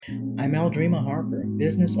I'm Aldrima Harper,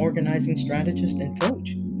 business organizing strategist and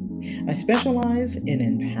coach. I specialize in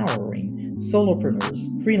empowering solopreneurs,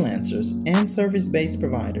 freelancers, and service based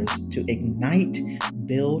providers to ignite,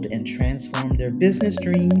 build, and transform their business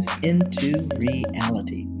dreams into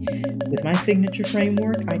reality. With my signature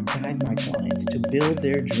framework, I guide my clients to build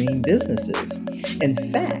their dream businesses.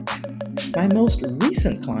 In fact, my most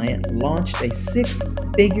recent client launched a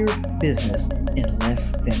six-figure business in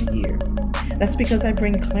less than a year. That's because I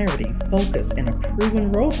bring clarity, focus, and a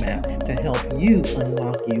proven roadmap to help you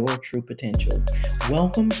unlock your true potential.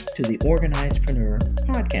 Welcome to the Organizedpreneur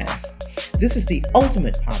Podcast. This is the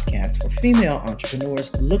ultimate podcast for female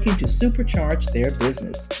entrepreneurs looking to supercharge their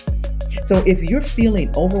business. So if you're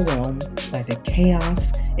feeling overwhelmed by the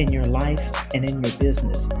chaos in your life and in your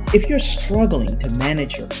business, if you're struggling to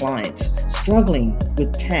manage your clients, struggling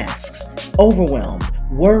with tasks, overwhelmed,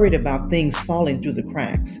 worried about things falling through the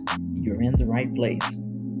cracks, you're in the right place.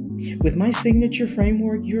 With my signature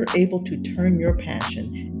framework, you're able to turn your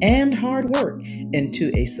passion and hard work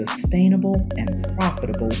into a sustainable and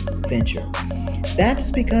profitable venture. That's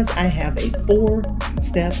because I have a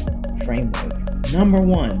 4-step framework. Number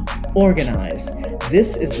 1, organize.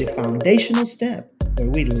 This is the foundational step where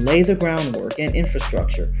we lay the groundwork and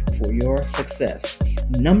infrastructure for your success.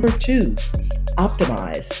 Number 2,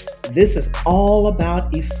 optimize. This is all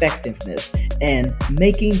about effectiveness and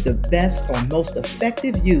making the best or most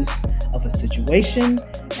effective use of a situation,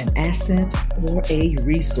 an asset, or a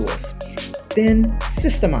resource. Then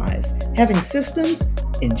systemize. Having systems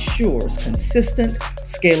ensures consistent,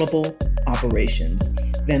 scalable operations.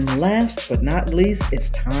 Then last but not least,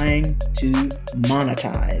 it's time to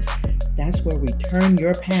monetize. That's where we turn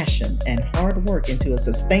your passion and hard work into a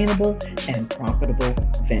sustainable and profitable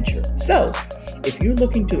venture. So, if you're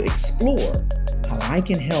looking to explore how I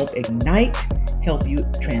can help you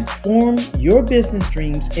transform your business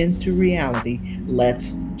dreams into reality,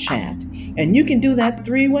 let's chat. And you can do that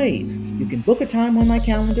 3 ways. You can book a time on my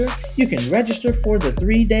calendar, you can register for the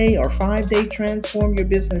 3-day or 5-day Transform Your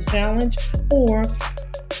Business Challenge, or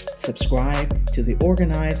subscribe to the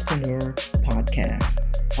Organizedpreneur Podcast.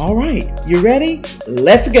 All right, you ready?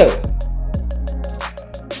 Let's go.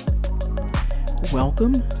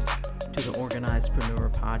 Welcome to the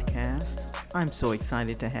Organizedpreneur Podcast. I'm so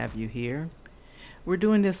excited to have you here. We're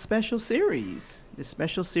doing this special series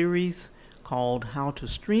called How to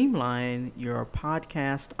Streamline Your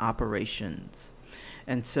Podcast Operations.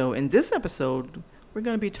 And so in this episode, we're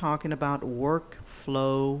going to be talking about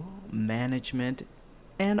workflow management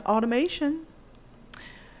and automation.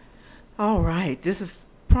 All right, this is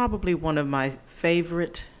probably one of my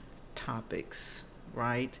favorite topics,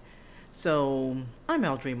 right? So I'm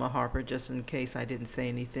Aldrima Harper, just in case I didn't say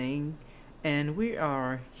anything, and we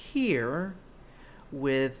are here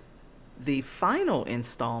with the final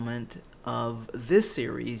installment of this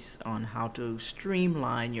series on how to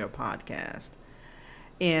streamline your podcast.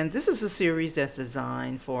 And this is a series that's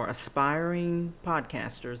designed for aspiring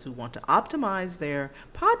podcasters who want to optimize their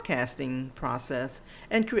podcasting process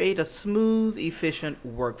and create a smooth, efficient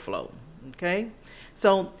workflow. Okay?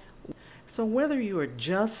 So whether you are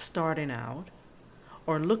just starting out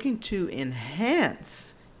or looking to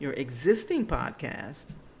enhance your existing podcast,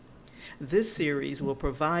 this series will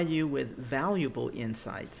provide you with valuable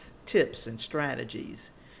insights, tips, and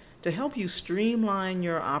strategies to help you streamline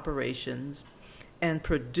your operations and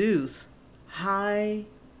produce high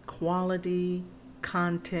quality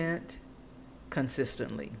content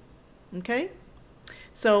consistently. Okay?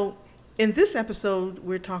 So in this episode,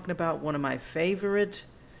 we're talking about one of my favorite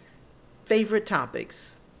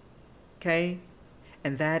topics. Okay?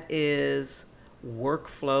 And that is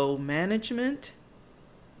workflow management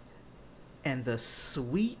and the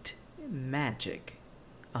sweet magic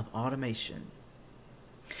of automation.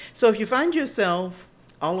 So if you find yourself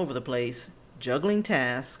all over the place, juggling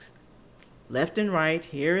tasks, left and right,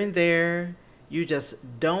 here and there, you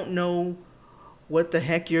just don't know what the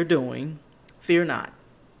heck you're doing, fear not.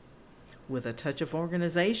 With a touch of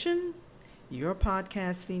organization, your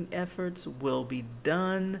podcasting efforts will be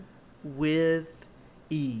done with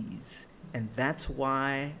ease. And that's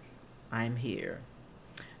why I'm here.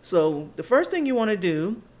 So the first thing you want to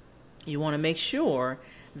do, you want to make sure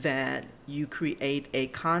that you create a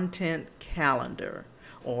content calendar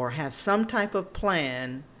or have some type of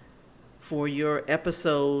plan for your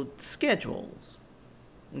episode schedules.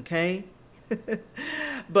 Okay?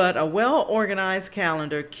 But a well-organized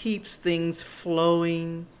calendar keeps things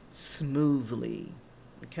flowing smoothly.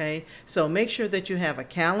 Okay? So make sure that you have a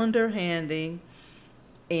calendar handy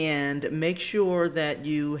and make sure that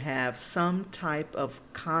you have some type of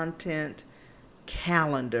content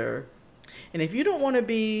calendar And if you don't want to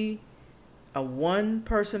be a one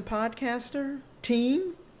person podcaster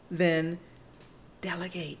team, then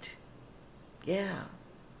delegate. Yeah,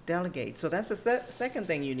 delegate. So that's the second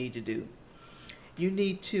thing you need to do. You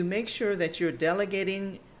need to make sure that you're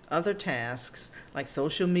delegating other tasks like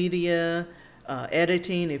social media,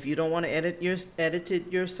 editing. If you don't want to edit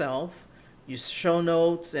it yourself, your show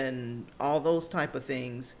notes and all those type of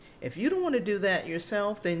things. If you don't want to do that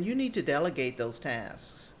yourself, then you need to delegate those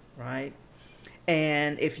tasks, right?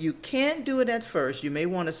 And if you can't do it at first, you may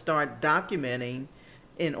want to start documenting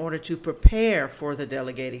in order to prepare for the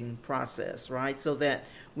delegating process, right? So that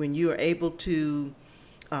when you are able to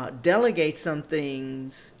delegate some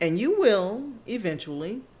things, and you will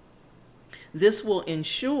eventually, this will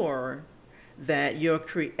ensure that your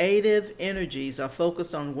creative energies are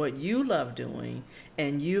focused on what you love doing,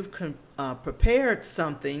 and you've prepared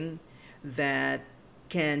something that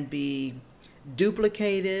can be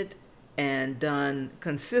duplicated and done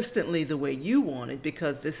consistently the way you want it,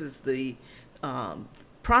 because this is the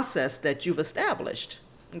process that you've established.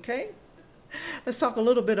 Okay? Let's talk a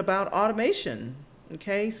little bit about automation.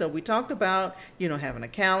 Okay, so we talked about, having a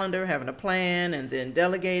calendar, having a plan, and then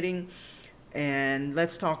delegating. And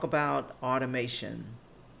let's talk about automation.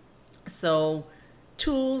 So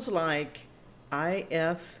tools like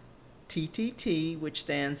IFTTT, which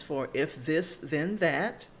stands for if this, then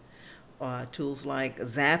that, tools like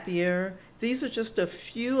Zapier, these are just a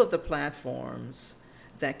few of the platforms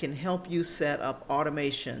that can help you set up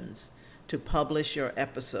automations to publish your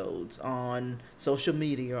episodes on social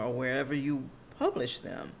media or wherever you publish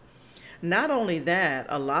them. Not only that,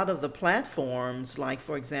 a lot of the platforms, like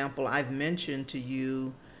for example, I've mentioned to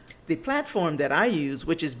you the platform that I use,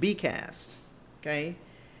 which is Bcast, okay?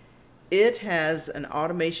 It has an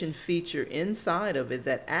automation feature inside of it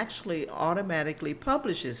that actually automatically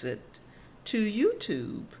publishes it to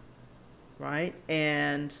YouTube, right?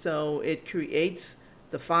 And so it creates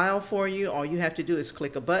the file for you. All you have to do is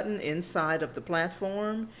click a button inside of the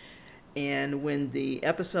platform, and when the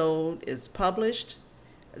episode is published,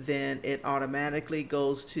 then it automatically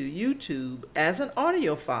goes to YouTube as an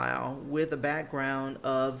audio file with a background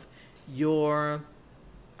of your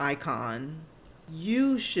icon.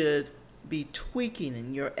 You should be tweaking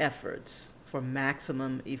in your efforts for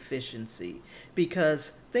maximum efficiency,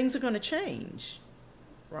 because things are going to change,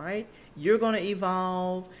 right? You're going to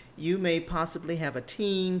evolve. You may possibly have a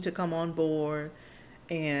team to come on board.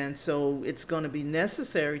 And so it's going to be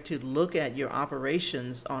necessary to look at your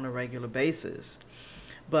operations on a regular basis.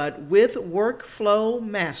 But with workflow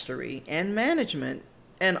mastery and management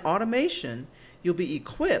and automation, you'll be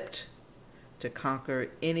equipped to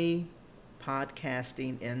conquer any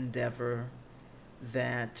podcasting endeavor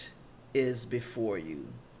that is before you.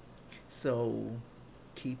 So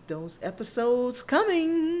keep those episodes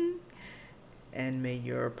coming, and may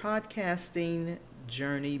your podcasting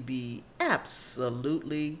journey be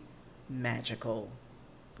absolutely magical.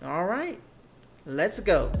 All right, let's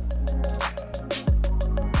go.